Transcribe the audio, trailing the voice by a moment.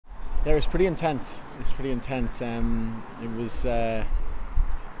Yeah, it was pretty intense. It was pretty intense. It was.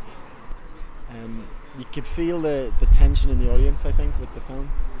 You could feel the tension in the audience, I think, with the film,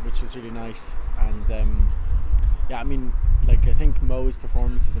 which was really nice. And yeah, I mean, like, I think Mo's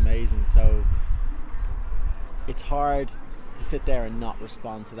performance is amazing. So it's hard to sit there and not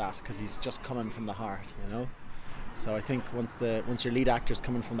respond to that because he's just coming from the heart, you know. So I think once your lead actor's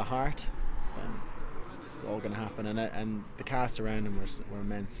coming from the heart, then it's all going to happen. And the cast around him were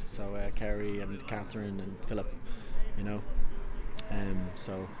immense. So Kerry and Catherine and Philip, you know.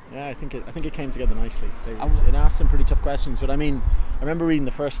 So yeah, I think it came together nicely. It asked some pretty tough questions, but I mean, I remember reading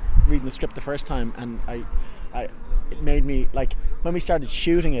the script the first time, and it made me, like, when we started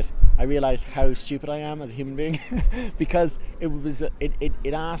shooting it, I realized how stupid I am as a human being because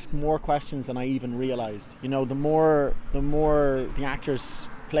it asked more questions than I even realized. You know, the more the actors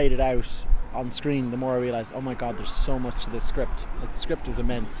played it out on screen, the more I realized, oh my God, there's so much to this script. Like, the script was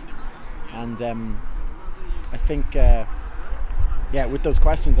immense, and I think. Yeah, with those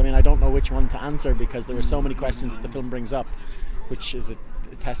questions, I mean, I don't know which one to answer because there were so many questions that the film brings up, which is a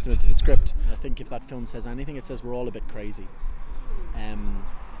testament to the script. I think if that film says anything, it says we're all a bit crazy.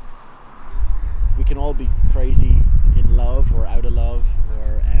 We can all be crazy in love or out of love,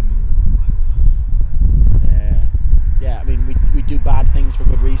 or yeah, I mean, we do bad things for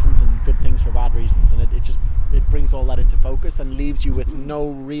good reasons and good things for bad reasons, and it brings all that into focus and leaves you with no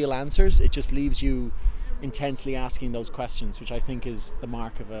real answers. It just leaves you intensely asking those questions, which I think is the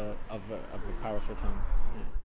mark of a powerful film. Yeah.